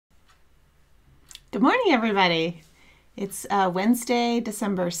Good morning, everybody. It's Wednesday,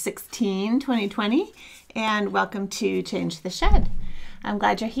 December 16, 2020, and welcome to Change the Shed. I'm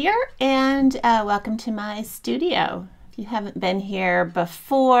glad you're here, and welcome to my studio. If you haven't been here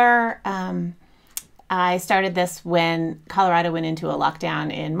before, I started this when Colorado went into a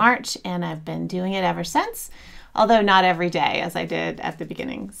lockdown in March, and I've been doing it ever since, although not every day as I did at the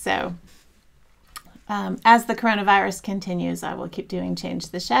beginning. So as the coronavirus continues, I will keep doing Change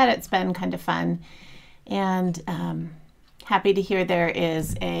the Shed. It's been kind of fun, and happy to hear there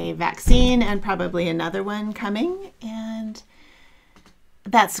is a vaccine and probably another one coming, and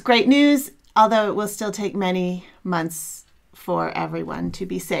that's great news, although it will still take many months for everyone to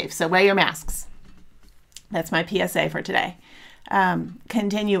be safe. So wear your masks. That's my PSA for today.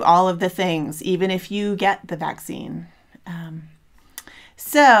 Continue all of the things, even if you get the vaccine.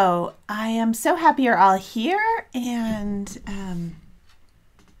 So I am so happy you're all here, and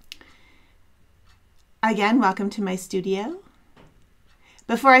again, welcome to my studio.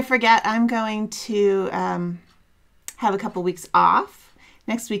 Before I forget, I'm going to have a couple weeks off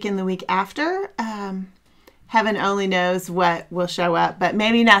next week and the week after. Heaven only knows what will show up, but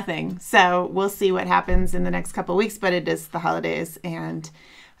maybe nothing. So we'll see what happens in the next couple weeks, but it is the holidays, and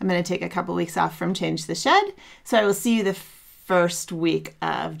I'm going to take a couple weeks off from Change the Shed. So I will see you the first week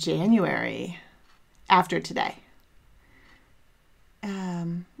of January after today.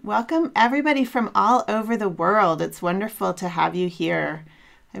 Welcome everybody from all over the world. It's wonderful to have you here.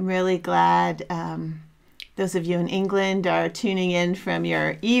 I'm really glad those of you in England are tuning in from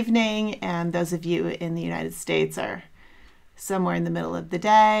your evening, and those of you in the United States are somewhere in the middle of the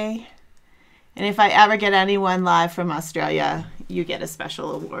day. And if I ever get anyone live from Australia, you get a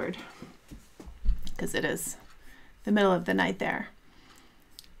special award because it is the middle of the night there.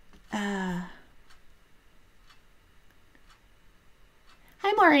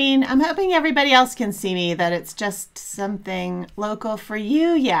 Hi, Maureen. I'm hoping everybody else can see me, that it's just something local for you.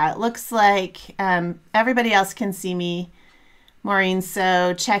 Yeah, it looks like everybody else can see me, Maureen,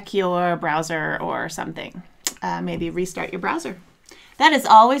 so check your browser or something. Maybe restart your browser. That is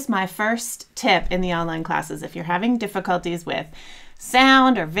always my first tip in the online classes. If you're having difficulties with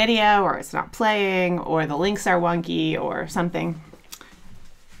sound or video, or it's not playing, or the links are wonky or something,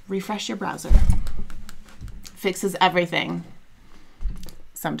 refresh your browser. Fixes everything.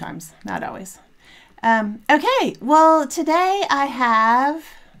 Sometimes, not always. Okay, well, today I have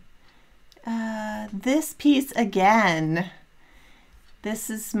this piece again. This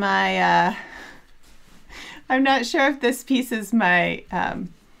is my, I'm not sure if this piece is my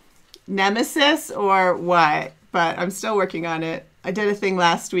nemesis or what, but I'm still working on it. I did a thing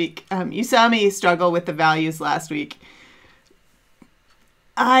last week. You saw me struggle with the values last week.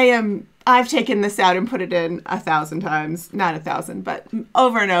 I've taken this out and put it in 1,000 times, not 1,000, but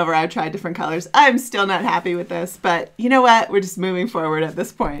over and over. I've tried different colors. I'm still not happy with this, but you know what? We're just moving forward at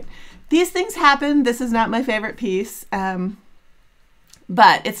this point. These things happen. This is not my favorite piece,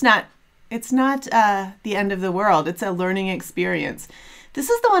 but it's not the end of the world. It's a learning experience. This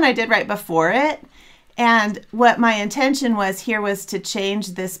is the one I did right before it. And what my intention was here was to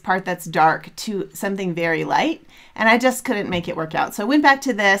change this part that's dark to something very light, and I just couldn't make it work out. So I went back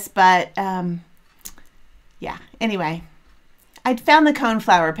to this, but yeah, anyway, I found the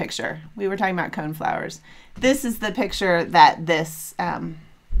coneflower picture. We were talking about coneflowers. This is the picture that this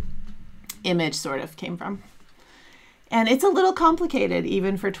image sort of came from. And it's a little complicated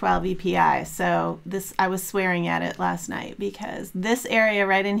even for 12 EPI. So this, I was swearing at it last night because this area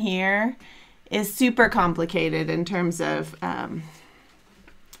right in here is super complicated in terms of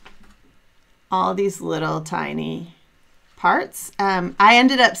all these little tiny parts. I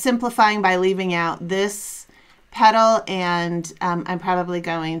ended up simplifying by leaving out this petal, and I'm probably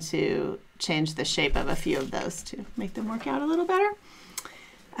going to change the shape of a few of those to make them work out a little better.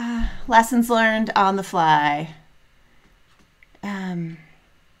 Lessons learned on the fly.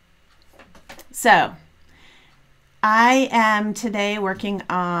 So I am today working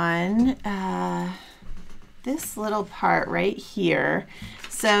on this little part right here.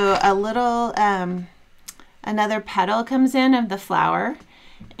 So a little, another petal comes in of the flower,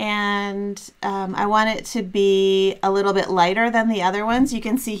 and I want it to be a little bit lighter than the other ones. You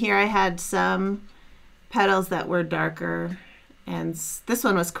can see here I had some petals that were darker, and this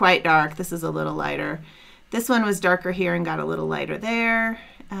one was quite dark. This is a little lighter. This one was darker here and got a little lighter there.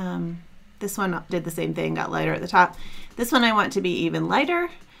 This one did the same thing, got lighter at the top. This one I want to be even lighter,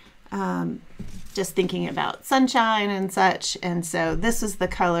 just thinking about sunshine and such. And so this is the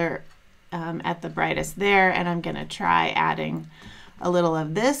color at the brightest there, and I'm gonna try adding a little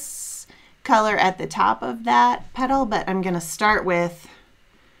of this color at the top of that petal, but I'm gonna start with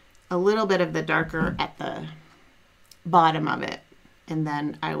a little bit of the darker at the bottom of it, and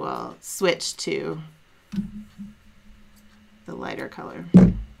then I will switch to the lighter color.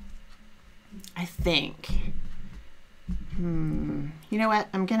 I think. You know what?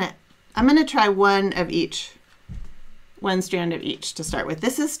 I'm gonna try one strand of each to start with.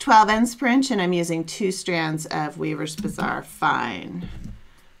 This is 12 ends per inch, and I'm using 2 strands of Weaversbazaar fine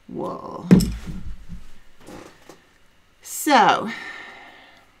wool. So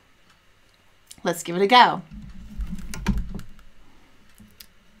let's give it a go.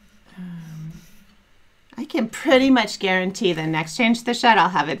 I can pretty much guarantee the next change the shed I'll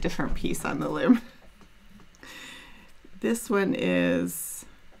have a different piece on the loom. This one is,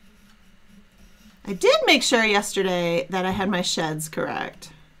 I did make sure yesterday that I had my sheds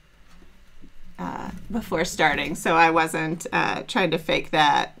correct before starting, so I wasn't trying to fake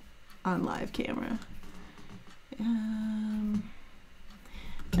that on live camera.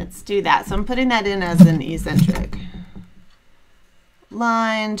 Let's do that. So I'm putting that in as an eccentric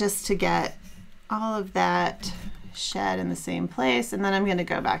line just to get all of that shed in the same place, and then I'm going to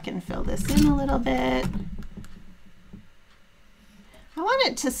go back and fill this in a little bit. I want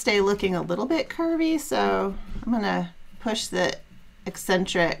it to stay looking a little bit curvy, so I'm going to push the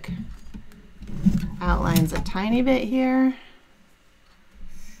eccentric outlines a tiny bit here.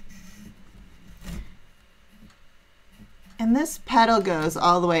 And this petal goes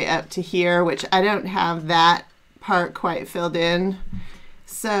all the way up to here, which I don't have that part quite filled in.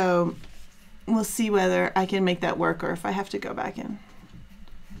 So we'll see whether I can make that work or if I have to go back and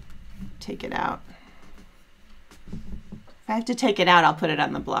take it out. If I have to take it out, I'll put it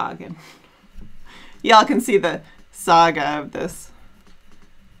on the blog, and y'all can see the saga of this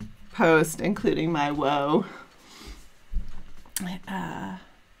post, including my woe.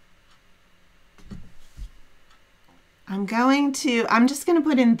 I'm just going to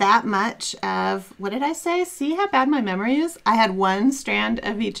put in that much of, what did I say? See how bad my memory is? I had 1 strand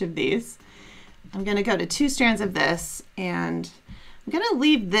of each of these. I'm going to go to 2 strands of this, and I'm going to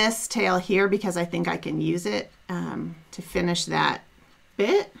leave this tail here because I think I can use it to finish that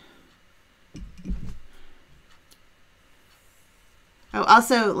bit. Oh,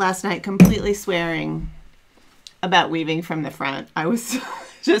 also last night, completely swearing about weaving from the front. I was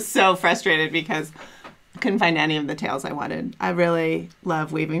just so frustrated because I couldn't find any of the tails I wanted. I really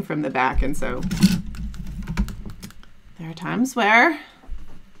love weaving from the back, and so there are times where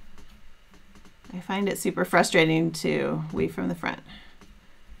I find it super frustrating to weave from the front.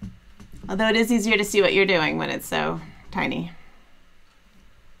 Although it is easier to see what you're doing when it's so tiny.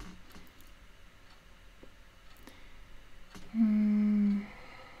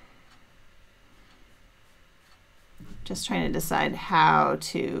 Just trying to decide how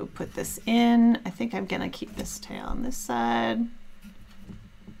to put this in. I think I'm gonna keep this tail on this side.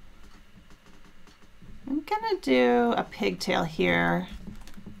 I'm gonna do a pigtail here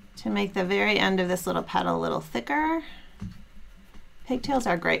to make the very end of this little petal a little thicker. Pigtails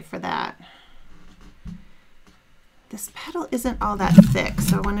are great for that. This petal isn't all that thick,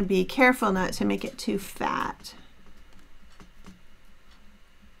 so I want to be careful not to make it too fat.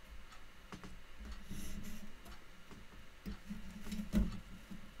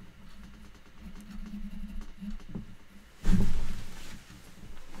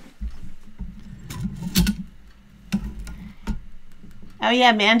 Oh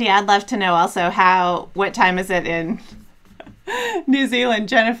yeah, Mandy, I'd love to know also what time is it in New Zealand?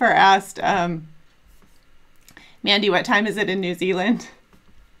 Jennifer asked, Mandy, what time is it in New Zealand?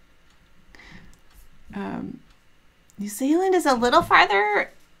 New Zealand is a little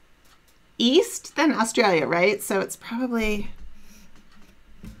farther east than Australia, right? So it's probably,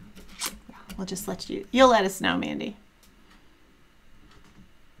 we'll just let you'll let us know, Mandy.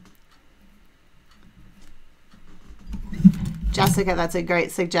 Jessica, that's a great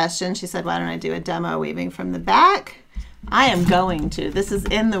suggestion. She said, why don't I do a demo weaving from the back? I am going to. This is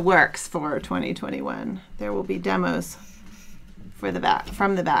in the works for 2021. There will be demos for the back,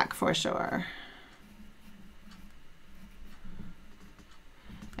 from the back for sure.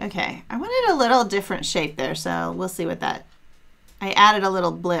 Okay, I wanted a little different shape there, so we'll see what that, I added a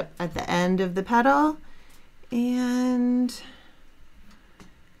little blip at the end of the petal, and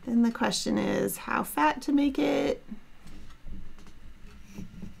then the question is how fat to make it.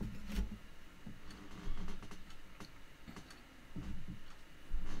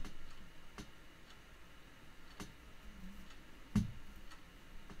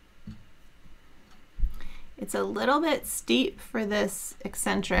 It's a little bit steep for this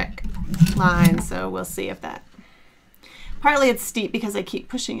eccentric line, so we'll see if that, partly it's steep because I keep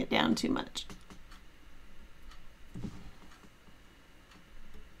pushing it down too much.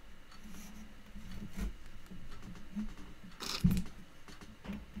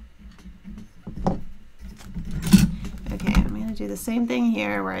 do the same thing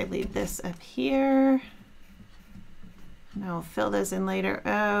here where I leave this up here. And I'll fill those in later.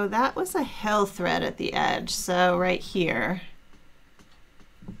 Oh, that was a hill thread at the edge. So right here,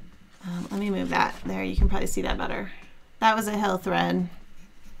 let me move that. There, you can probably see that better. That was a hill thread.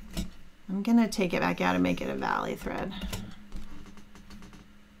 I'm gonna take it back out and make it a valley thread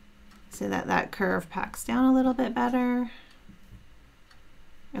so that that curve packs down a little bit better.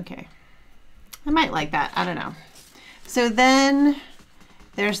 Okay, I might like that, I don't know. So then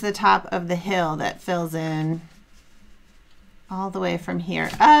there's the top of the hill that fills in all the way from here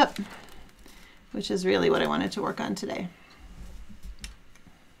up, which is really what I wanted to work on today.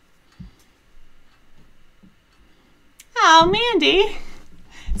 Oh, Mandy.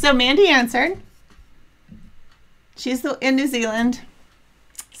 So Mandy answered. She's in New Zealand.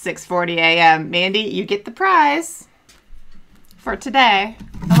 6:40 a.m. Mandy, you get the prize for today.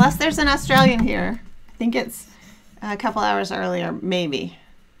 Unless there's an Australian here. I think it's a couple hours earlier, maybe,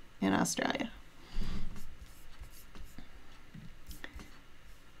 in Australia.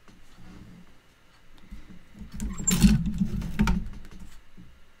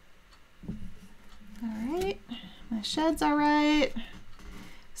 All right, my shed's all right.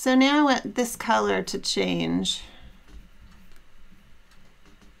 So now I want this color to change.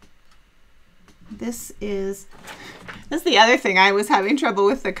 That's the other thing. I was having trouble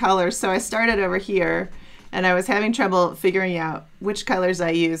with the colors. So I started over here and I was having trouble figuring out which colors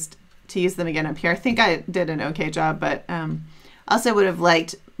I used to use them again up here. I think I did an okay job, but also would have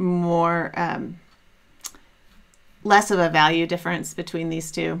liked more, less of a value difference between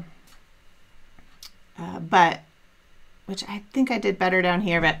these two. But which I think I did better down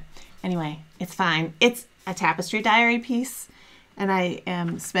here, but anyway, it's fine. It's a tapestry diary piece, and I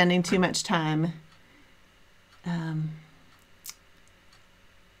am spending too much time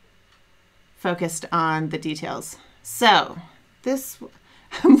focused on the details. So this,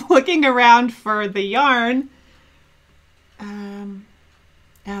 I'm looking around for the yarn.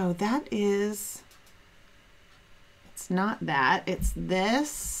 Oh, that is, it's not that, it's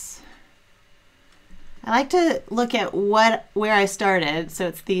this. I like to look at where I started, so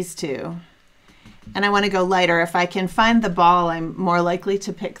it's these two. And I want to go lighter. If I can find the ball, I'm more likely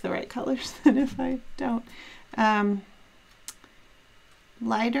to pick the right colors than if I don't.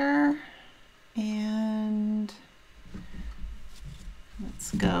 Lighter, and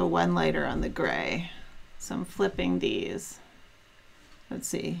let's go one lighter on the gray. So I'm flipping these. Let's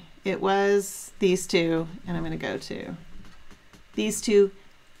see. It was these two, and I'm going to go to these two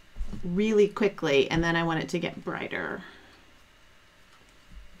really quickly, and then I want it to get brighter.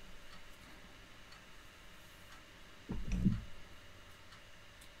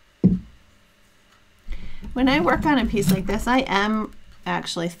 When I work on a piece like this, I am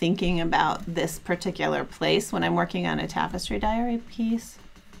actually thinking about this particular place. When I'm working on a tapestry diary piece,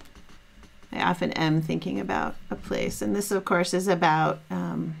 I often am thinking about a place. And this, of course, is about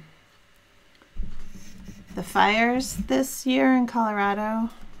the fires this year in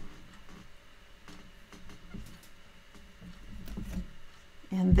Colorado.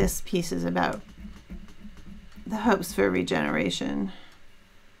 And this piece is about the hopes for regeneration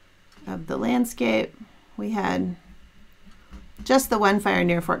of the landscape. We had just the one fire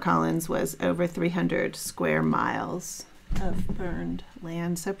near Fort Collins was over 300 square miles of burned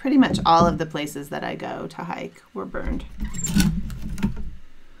land. So pretty much all of the places that I go to hike were burned,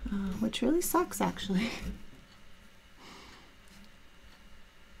 which really sucks, actually.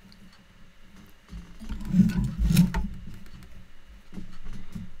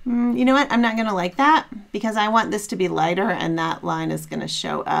 You know what? I'm not going to like that because I want this to be lighter and that line is going to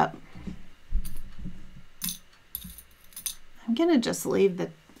show up. I'm going to just leave the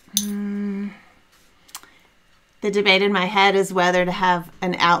debate in my head is whether to have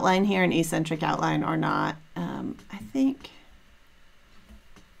an outline here, an eccentric outline or not. I think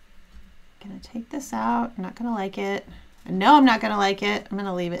I'm going to take this out. I'm not going to like it. I know I'm not going to like it. I'm going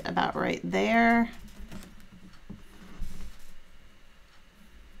to leave it about right there.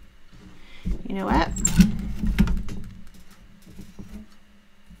 You know what?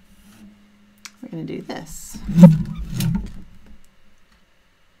 We're going to do this.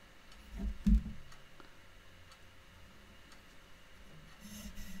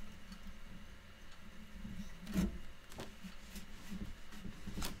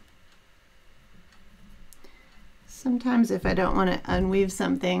 Sometimes if I don't want to unweave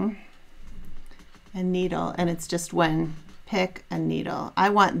something and needle, and it's just one, pick a needle. I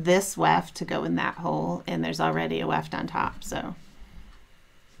want this weft to go in that hole, and there's already a weft on top, so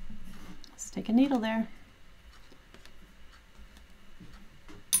stick a needle there.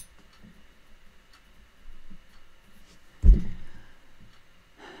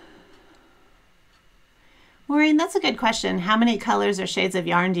 a good question. How many colors or shades of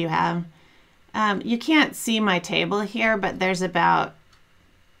yarn do you have? You can't see my table here, but there's about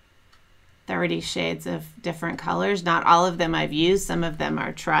 30 shades of different colors. Not all of them I've used. Some of them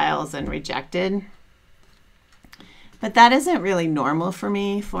are trials and rejected. But that isn't really normal for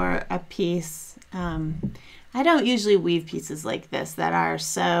me for a piece. I don't usually weave pieces like this that are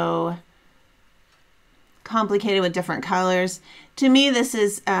so complicated with different colors. To me, this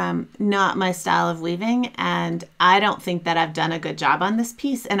is not my style of weaving, and I don't think that I've done a good job on this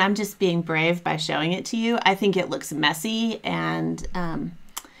piece, and I'm just being brave by showing it to you. I think it looks messy, and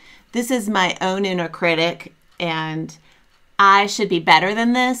this is my own inner critic, and I should be better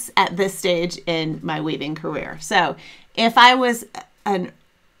than this at this stage in my weaving career. So if I was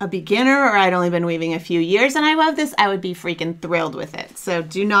a beginner, or I'd only been weaving a few years and I love this, I would be freaking thrilled with it. So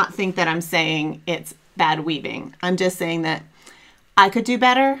do not think that I'm saying it's bad weaving. I'm just saying that I could do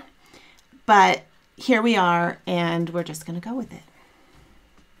better, but here we are, and we're just going to go with it.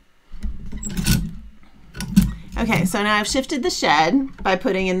 Okay, so now I've shifted the shed by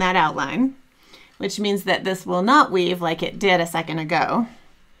putting in that outline, which means that this will not weave like it did a second ago.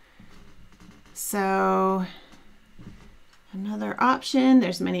 So another option,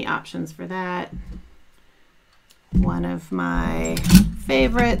 there's many options for that. One of my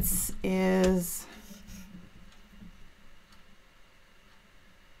favorites is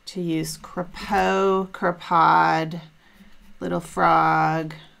to use crepeau, crepod, little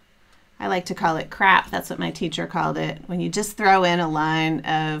frog. I like to call it crap. That's what my teacher called it. When you just throw in a line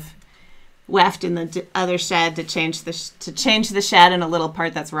of weft in the other shed to change the shed in a little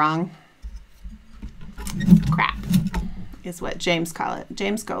part that's wrong. Crap is what James call it.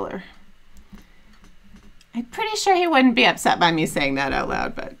 James Kohler. I'm pretty sure he wouldn't be upset by me saying that out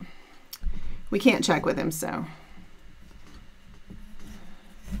loud, but we can't check with him, so.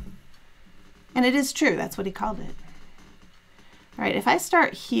 And it is true, that's what he called it. All right, if I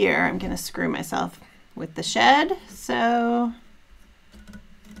start here, I'm gonna screw myself with the shed. So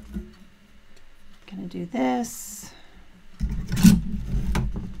I'm gonna do this.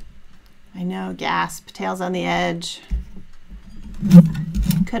 I know, gasp, tails on the edge.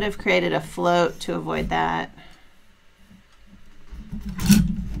 Could have created a float to avoid that.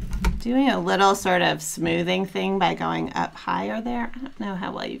 Doing a little sort of smoothing thing by going up higher there. I don't know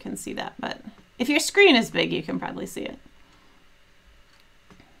how well you can see that, but if your screen is big, you can probably see it.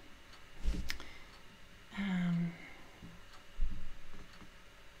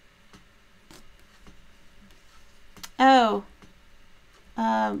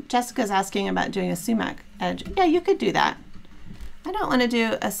 Jessica's asking about doing a sumac edge. Yeah, you could do that. I don't want to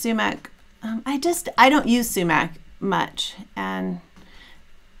do a sumac. I don't use sumac much, and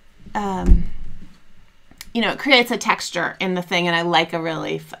you know, it creates a texture in the thing, and I like a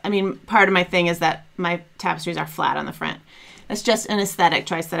really, I mean, part of my thing is that my tapestries are flat on the front. It's just an aesthetic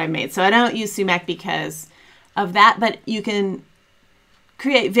choice that I made. So I don't use sumac because of that, but you can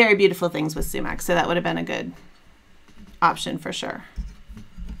create very beautiful things with sumac. So that would have been a good option for sure.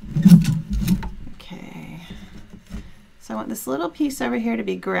 Okay. So I want this little piece over here to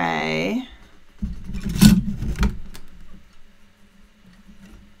be gray.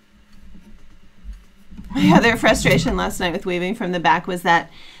 My other frustration last night with weaving from the back was that,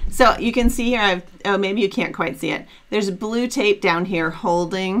 so you can see here, oh, maybe you can't quite see it. There's blue tape down here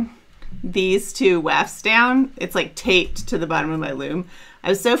holding these two wefts down. It's like taped to the bottom of my loom. I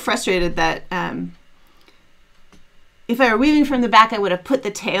was so frustrated that if I were weaving from the back, I would have put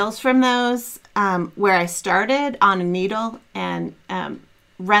the tails from those where I started on a needle and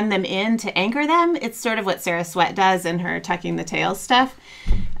run them in to anchor them. It's sort of what Sarah Sweat does in her tucking the tails stuff.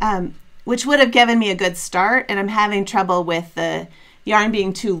 Which would have given me a good start, and I'm having trouble with the yarn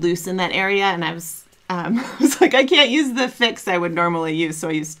being too loose in that area, and I was like, I can't use the fix I would normally use, so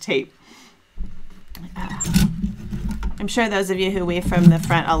I used tape. I'm sure those of you who weave from the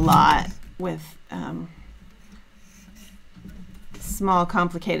front a lot with small,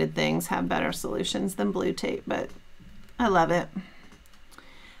 complicated things have better solutions than blue tape, but I love it.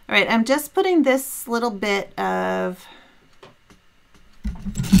 All right, I'm just putting this little bit of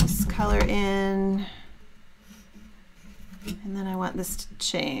this color in, and then I want this to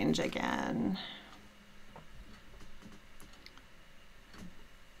change again.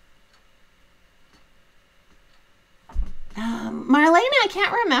 Marlena, I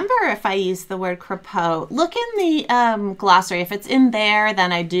can't remember if I used the word crepeau. Look in the glossary. If it's in there,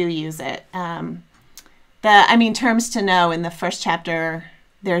 then I do use it. I mean, terms to know in the first chapter,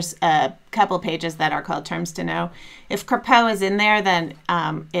 there's a couple pages that are called terms to know. If crepeau is in there, then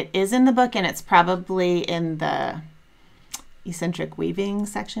it is in the book, and it's probably in the eccentric weaving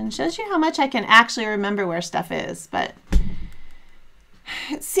section. Shows you how much I can actually remember where stuff is, but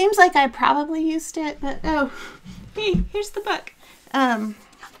it seems like I probably used it, but oh, hey, here's the book.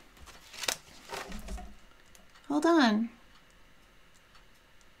 Hold on.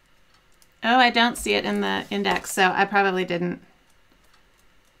 Oh, I don't see it in the index, so I probably didn't.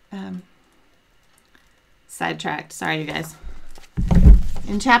 Sidetracked. Sorry, you guys.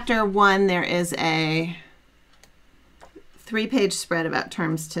 In chapter 1, there is a 3-page spread about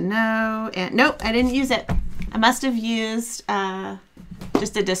terms to know. And nope, I didn't use it. I must have used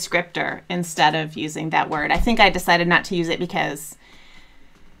just a descriptor instead of using that word. I think I decided not to use it because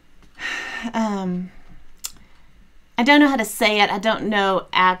I don't know how to say it. I don't know.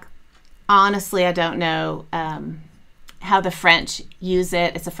 Honestly, I don't know how the French use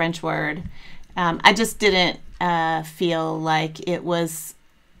it. It's a French word. I just didn't feel like it was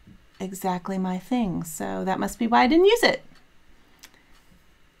exactly my thing. So that must be why I didn't use it.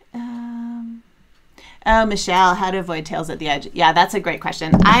 Oh, Michelle, how to avoid tails at the edge. Yeah, that's a great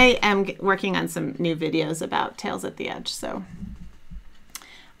question. I am working on some new videos about tails at the edge, so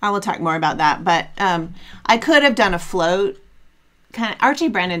I will talk more about that. But I could have done a float. Kind of, Archie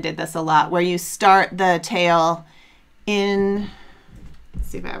Brennan did this a lot, where you start the tail in, let's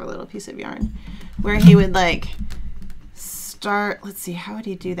see if I have a little piece of yarn, where he would like start, let's see, how would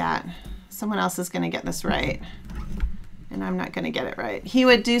he do that? Someone else is going to get this right, and I'm not going to get it right. He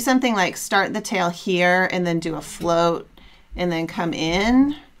would do something like start the tail here and then do a float and then come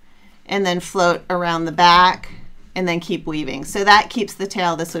in and then float around the back and then keep weaving. So that keeps the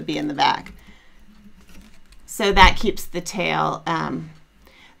tail, this would be in the back. So that keeps the tail,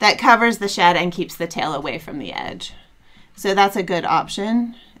 that covers the shed and keeps the tail away from the edge. So that's a good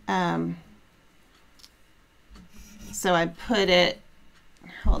option. So I put it,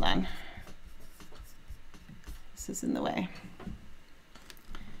 hold on. This is in the way.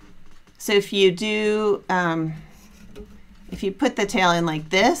 So if you do, if you put the tail in like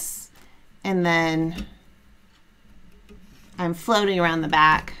this, and then I'm floating around the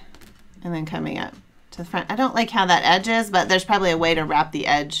back and then coming up to the front. I don't like how that edge is, but there's probably a way to wrap the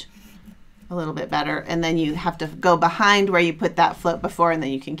edge a little bit better. And then you have to go behind where you put that float before, and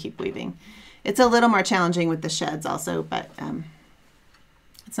then you can keep weaving. It's a little more challenging with the sheds also, but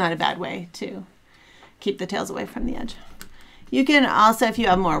it's not a bad way to keep the tails away from the edge. You can also, if you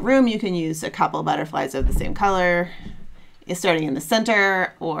have more room, you can use a couple butterflies of the same color, starting in the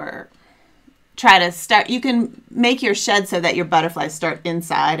center, or try to start, you can make your shed so that your butterflies start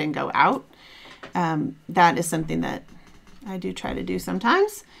inside and go out. That is something that I do try to do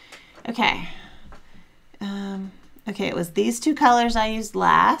sometimes. Okay. Okay, it was these two colors I used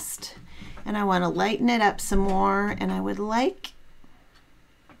last, and I want to lighten it up some more, and I would like,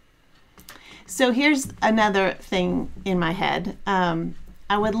 so here's another thing in my head.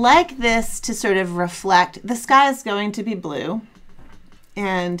 I would like this to sort of reflect, the sky is going to be blue,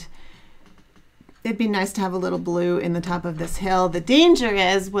 and it'd be nice to have a little blue in the top of this hill. The danger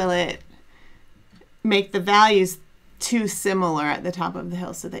is, will it make the values too similar at the top of the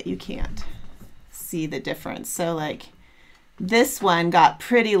hill so that you can't see the difference? So like this one got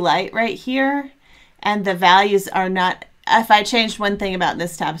pretty light right here, and the values are not, if I changed one thing about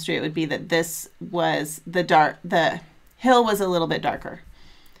this tapestry, it would be that this was the hill was a little bit darker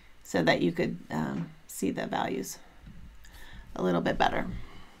so that you could see the values a little bit better.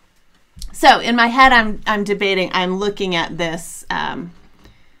 So in my head, I'm debating, I'm looking at this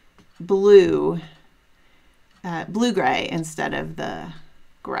blue gray instead of the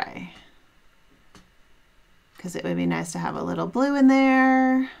gray, because it would be nice to have a little blue in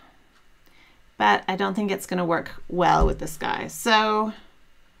there, but I don't think it's going to work well with the sky. So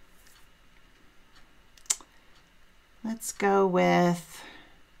let's go with,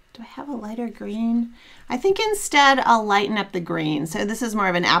 do I have a lighter green? I think instead I'll lighten up the green. So this is more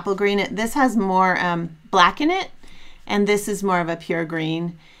of an apple green. This has more black in it, and this is more of a pure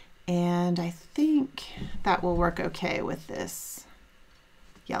green. And I think that will work okay with this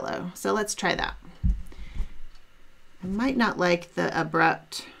yellow. So let's try that. I might not like the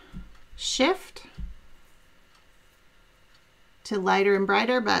abrupt shift to lighter and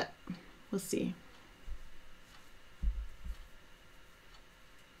brighter, but we'll see.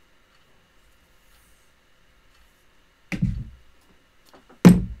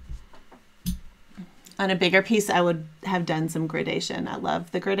 On a bigger piece, I would have done some gradation. I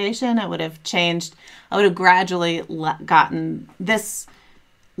love the gradation. I would have changed, I would have gradually gotten this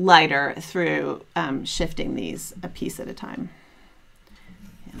lighter through shifting these a piece at a time.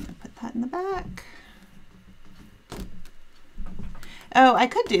 And I'm gonna put that in the back. Oh, I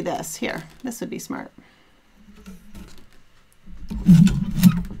could do this here. This would be smart.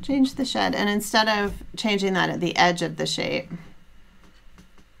 change the shed, and instead of changing that at the edge of the shape,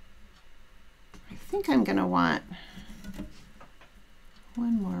 I think I'm going to want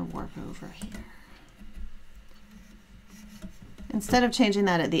one more warp over here. Instead of changing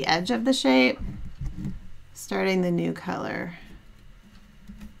that at the edge of the shape, starting the new color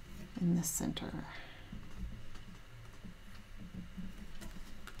in the center.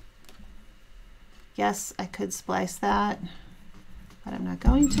 Yes, I could splice that, but I'm not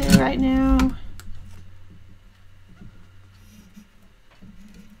going to right now.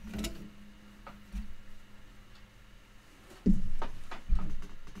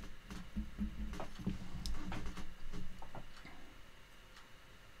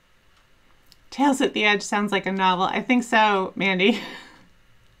 Tails at the edge sounds like a novel. I think so, Mandy.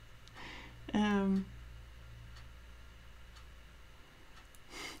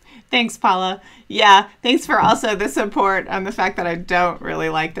 Thanks, Paula. Yeah, thanks for also the support on the fact that I don't really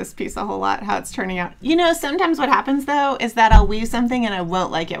like this piece a whole lot, how it's turning out. You know, sometimes what happens though is that I'll weave something and I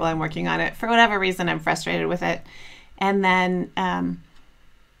won't like it while I'm working on it. For whatever reason, I'm frustrated with it. And then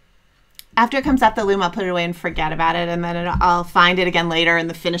after it comes off the loom, I'll put it away and forget about it. And then I'll find it again later in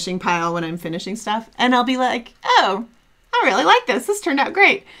the finishing pile when I'm finishing stuff. And I'll be like, oh, I really like this. This turned out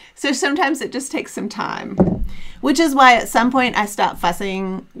great. So sometimes it just takes some time. Which is why at some point I stop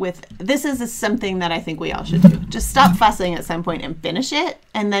fussing with, this is something that I think we all should do. Just stop fussing at some point and finish it,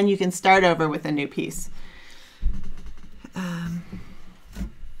 and then you can start over with a new piece.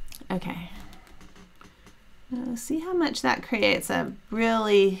 Okay. See how much that creates a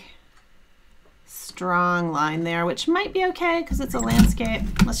really strong line there, which might be okay because it's a landscape.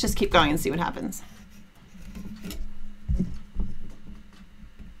 Let's just keep going and see what happens.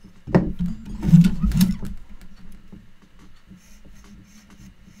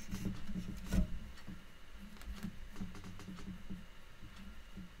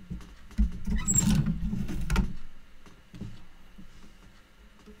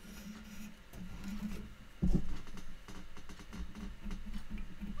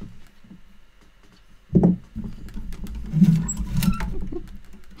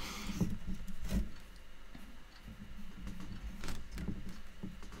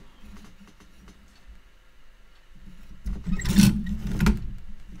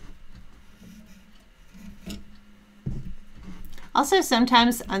 Also,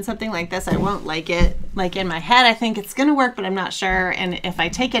 sometimes on something like this, I won't like it. Like in my head, I think it's going to work, but I'm not sure. And if I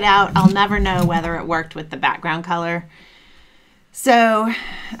take it out, I'll never know whether it worked with the background color. So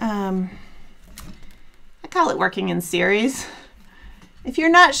I call it working in series. If you're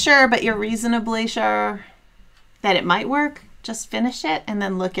not sure, but you're reasonably sure that it might work, just finish it and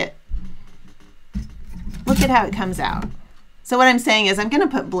then look at how it comes out. So what I'm saying is I'm going to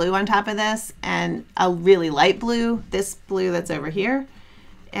put blue on top of this, and a really light blue, this blue that's over here.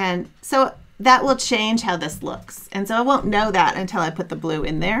 And so that will change how this looks. And so I won't know that until I put the blue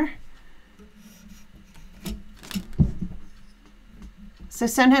in there. So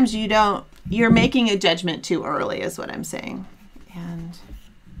sometimes you're making a judgment too early is what I'm saying. And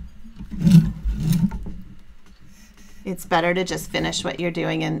it's better to just finish what you're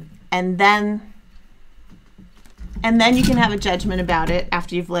doing and then you can have a judgment about it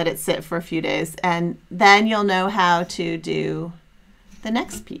after you've let it sit for a few days, and then you'll know how to do the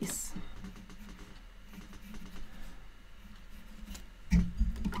next piece.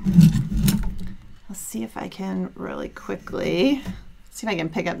 I'll see if I can really quickly, see if I can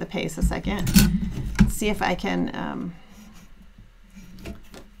pick up the pace a second. See if I can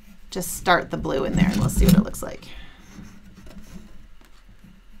just start the blue in there, and we'll see what it looks like.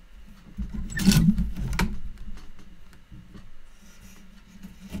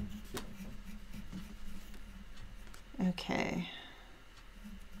 Okay.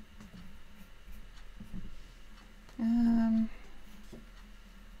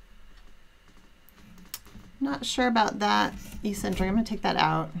 Not sure about that eccentric. I'm going to take that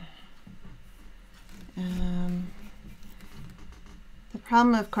out. The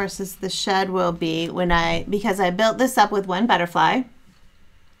problem, of course, is the shed will be because I built this up with one butterfly.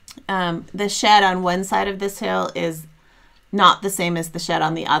 The shed on one side of this hill is not the same as the shed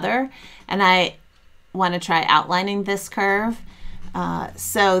on the other, and I want to try outlining this curve.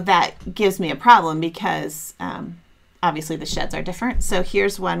 So that gives me a problem because obviously the sheds are different. So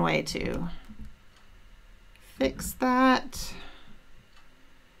here's one way to fix that.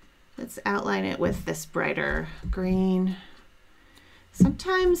 Let's outline it with this brighter green.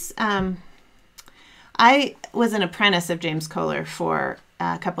 Sometimes I was an apprentice of James Kohler for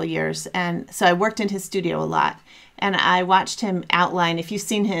a couple years, and so I worked in his studio a lot. And I watched him outline, if you've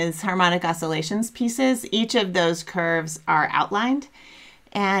seen his harmonic oscillations pieces, each of those curves are outlined.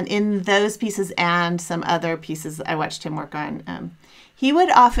 And in those pieces and some other pieces I watched him work on, he would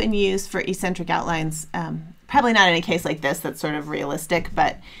often use for eccentric outlines, probably not in a case like this that's sort of realistic,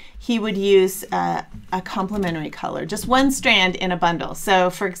 but he would use a complementary color, just one strand in a bundle. So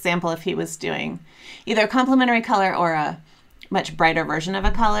for example, if he was doing either a complementary color or a much brighter version of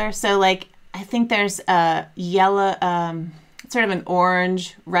a color. So like, I think there's a yellow, sort of an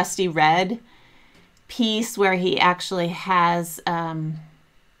orange, rusty red piece where he actually has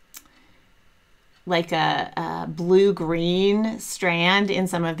like a blue-green strand in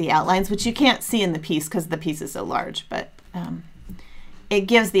some of the outlines, which you can't see in the piece because the piece is so large, but it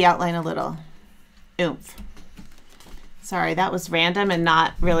gives the outline a little oomph. Sorry, that was random and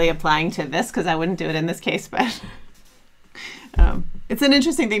not really applying to this because I wouldn't do it in this case, but it's an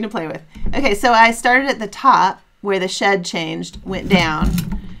interesting thing to play with. Okay, so I started at the top where the shed changed, went down.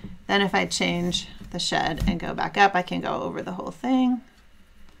 Then if I change the shed and go back up, I can go over the whole thing.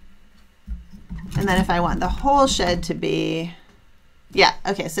 And then if I want the whole shed to be, yeah,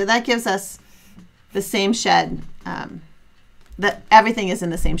 okay, so that gives us the same shed, that everything is in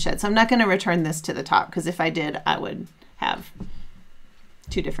the same shed. So I'm not going to return this to the top because if I did, I would have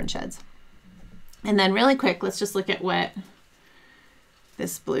two different sheds. And then really quick, let's just look at what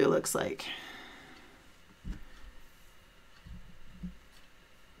this blue looks like.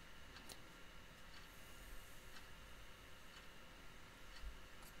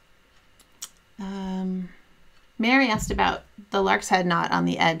 Mary asked about the lark's head knot on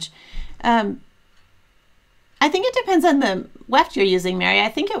the edge. I think it depends on the weft you're using, Mary. I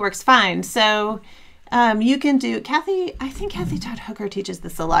think it works fine. So you can do, I think Kathy Todd Hooker teaches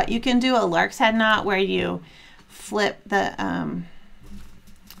this a lot. You can do a lark's head knot where you flip the,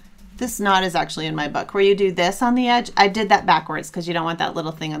 this knot is actually in my book, where you do this on the edge. I did that backwards because you don't want that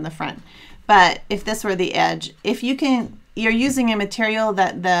little thing on the front. But if this were the edge, if you can, you're using a material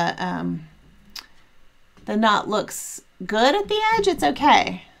that the knot looks good at the edge, it's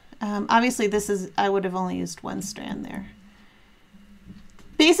okay. Obviously this is, I would have only used one strand there.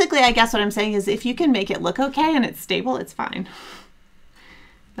 Basically, I guess what I'm saying is if you can make it look okay and it's stable, it's fine.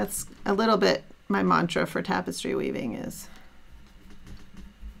 That's a little bit my mantra for tapestry weaving is,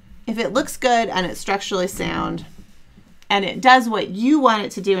 if it looks good and it's structurally sound and it does what you want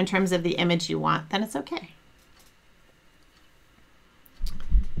it to do in terms of the image you want, then it's okay.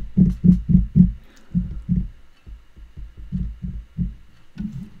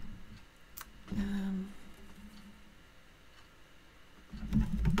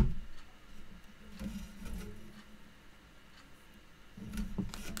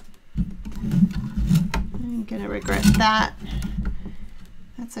 I'm gonna regret that.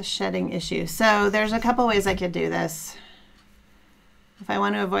 That's a shedding issue. So there's a couple ways I could do this. If I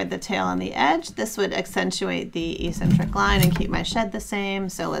want to avoid the tail on the edge, this would accentuate the eccentric line and keep my shed the same.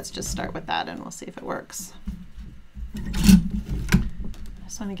 So let's just start with that and we'll see if it works. I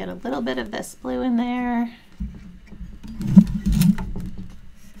just want to get a little bit of this blue in there.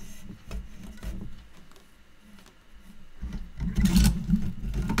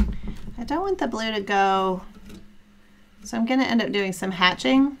 I don't want the blue to go, so I'm going to end up doing some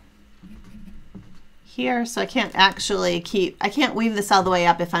hatching here. So I can't actually I can't weave this all the way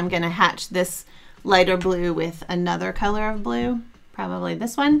up if I'm going to hatch this lighter blue with another color of blue, probably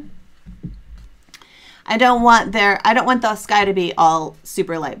this one. I don't want the sky to be all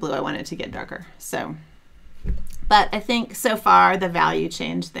super light blue. I want it to get darker. So, but I think so far the value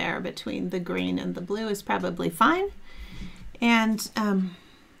change there between the green and the blue is probably fine. And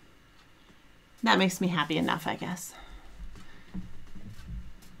that makes me happy enough, I guess.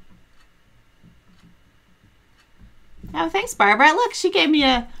 Oh, thanks, Barbara. Look, she gave me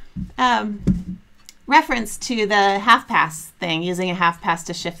a reference to the half pass thing, using a half pass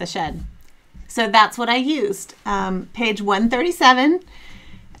to shift the shed. So that's what I used. Page 137.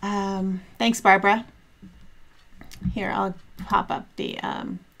 Thanks, Barbara. Here, I'll pop up the,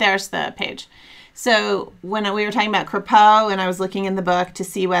 there's the page. So when we were talking about crapaud and I was looking in the book to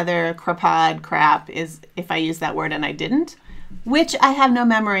see whether crapaud, crap, is if I used that word and I didn't, which I have no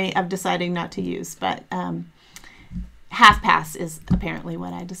memory of deciding not to use, but half pass is apparently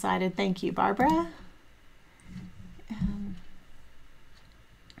what I decided. Thank you, Barbara.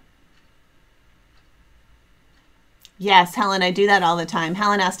 Yes, Helen, I do that all the time.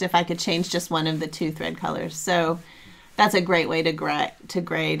 Helen asked if I could change just one of the two thread colors. So that's a great way to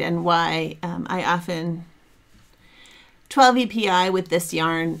grade and why I often 12 EPI with this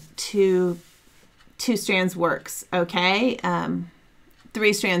yarn, two strands works okay.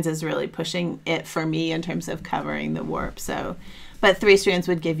 3 strands is really pushing it for me in terms of covering the warp. So, but 3 strands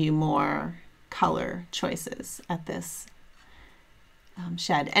would give you more color choices at this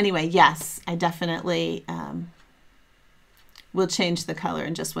shed. Anyway, yes, I definitely will change the color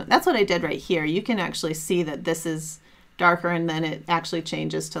in just one. That's what I did right here. You can actually see that this is darker and then it actually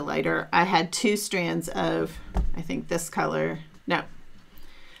changes to lighter. I had 2 strands of, I think this color, no,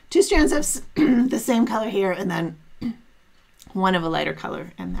 2 strands of the same color here and then one of a lighter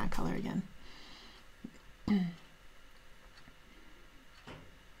color and that color again.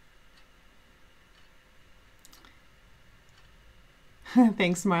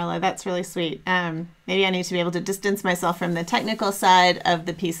 Thanks, Marla. That's really sweet. Maybe I need to be able to distance myself from the technical side of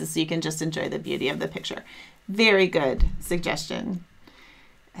the pieces so you can just enjoy the beauty of the picture. Very good suggestion.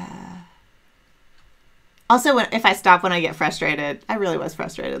 Also, if I stop when I get frustrated, I really was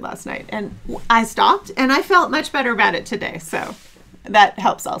frustrated last night, and I stopped, and I felt much better about it today, so that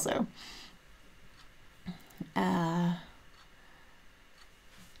helps also.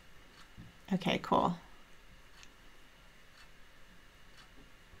 Okay, cool.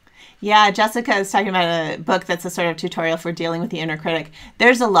 Yeah, Jessica is talking about a book that's a sort of tutorial for dealing with the inner critic.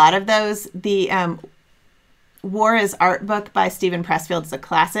 There's a lot of those. The War is Art book by Stephen Pressfield is a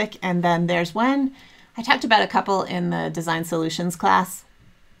classic. And then there's one, I talked about a couple in the Design Solutions class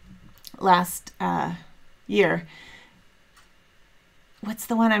last year. What's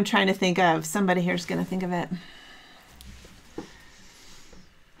the one I'm trying to think of? Somebody here's going to think of it.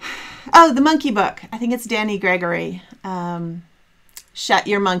 Oh, the Monkey book. I think it's Danny Gregory. Shut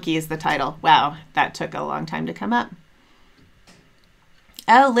Your Monkey is the title. Wow, that took a long time to come up.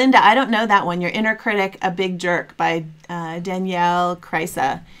 Oh, Linda, I don't know that one. Your Inner Critic, A Big Jerk by Danielle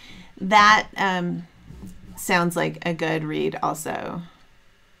Kreisa. That sounds like a good read also.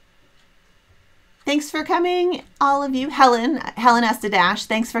 Thanks for coming, all of you. Helen Estadash,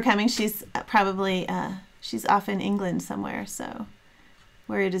 thanks for coming. She's probably, she's off in England somewhere, so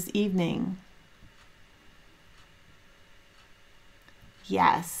where it is evening.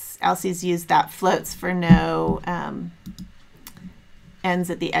 Yes, Elsie's used that floats for no ends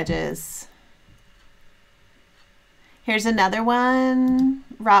at the edges. Here's another one,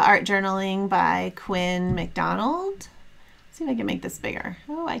 Raw Art Journaling by Quinn McDonald. Let's see if I can make this bigger.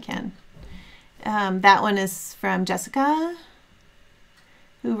 Oh, I can. That one is from Jessica,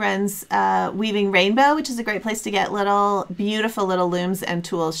 who runs Weaving Rainbow, which is a great place to get little, beautiful little looms and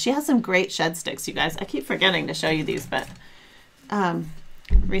tools. She has some great shed sticks, you guys. I keep forgetting to show you these, but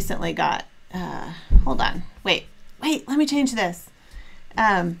recently got, hold on, wait, let me change this.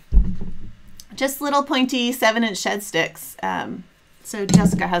 Just little pointy 7-inch shed sticks. So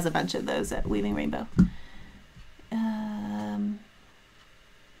Jessica has a bunch of those at Weaving Rainbow.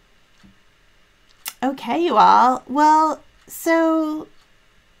 Okay, you all. Well, so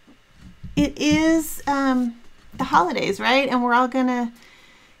it is the holidays, right? And we're all gonna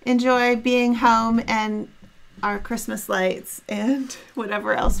enjoy being home and our Christmas lights and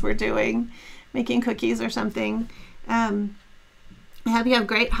whatever else we're doing, making cookies or something. I hope you have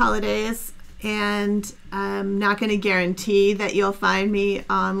great holidays, and I'm not going to guarantee that you'll find me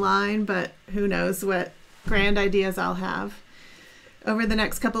online, but who knows what grand ideas I'll have. Over the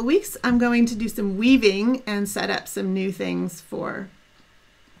next couple of weeks, I'm going to do some weaving and set up some new things for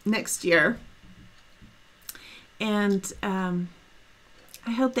next year. And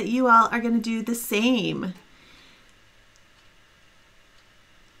I hope that you all are going to do the same.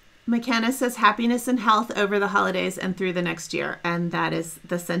 McKenna says happiness and health over the holidays and through the next year. And that is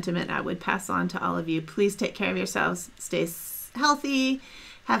the sentiment I would pass on to all of you. Please take care of yourselves. Stay healthy.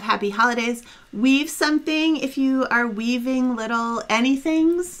 Have happy holidays. Weave something. If you are weaving little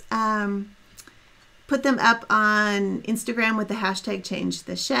anythings, put them up on Instagram with the hashtag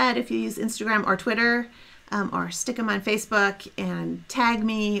changetheshed if you use Instagram or Twitter, or stick them on Facebook and tag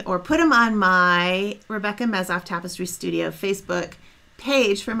me, or put them on my Rebecca Mezoff Tapestry Studio Facebook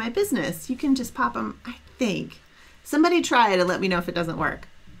page for my business. You can just pop them, I think. Somebody try it and let me know if it doesn't work.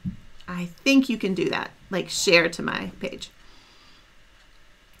 I think you can do that, like share to my page.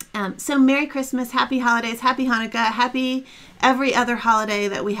 So Merry Christmas, Happy Holidays, Happy Hanukkah, Happy every other holiday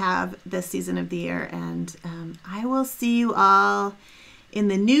that we have this season of the year. And I will see you all in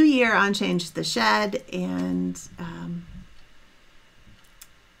the new year on Change the Shed. And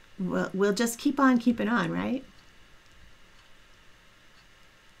we'll just keep on keeping on, right?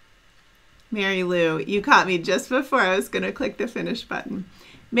 Mary Lou, you caught me just before I was going to click the finish button.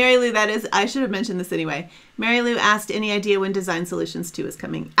 Mary Lou, that is, I should have mentioned this anyway. Mary Lou asked, any idea when Design Solutions 2 is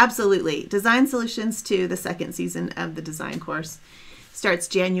coming? Absolutely. Design Solutions 2, the second season of the design course, starts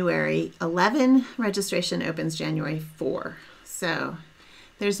January 11. Registration opens January 4. So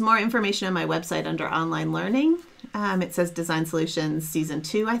there's more information on my website under online learning. It says Design Solutions Season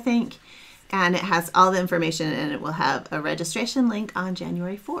 2, I think. And it has all the information, and it will have a registration link on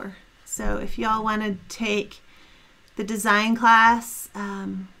January 4. So if y'all want to take the design class,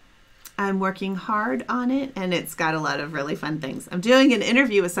 I'm working hard on it, and it's got a lot of really fun things. I'm doing an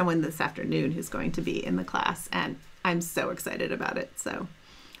interview with someone this afternoon who's going to be in the class, and I'm so excited about it. So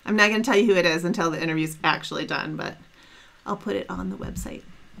I'm not going to tell you who it is until the interview's actually done, but I'll put it on the website.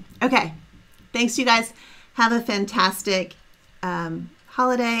 Okay. Thanks, you guys. Have a fantastic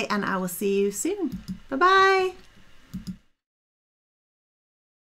holiday, and I will see you soon. Bye-bye.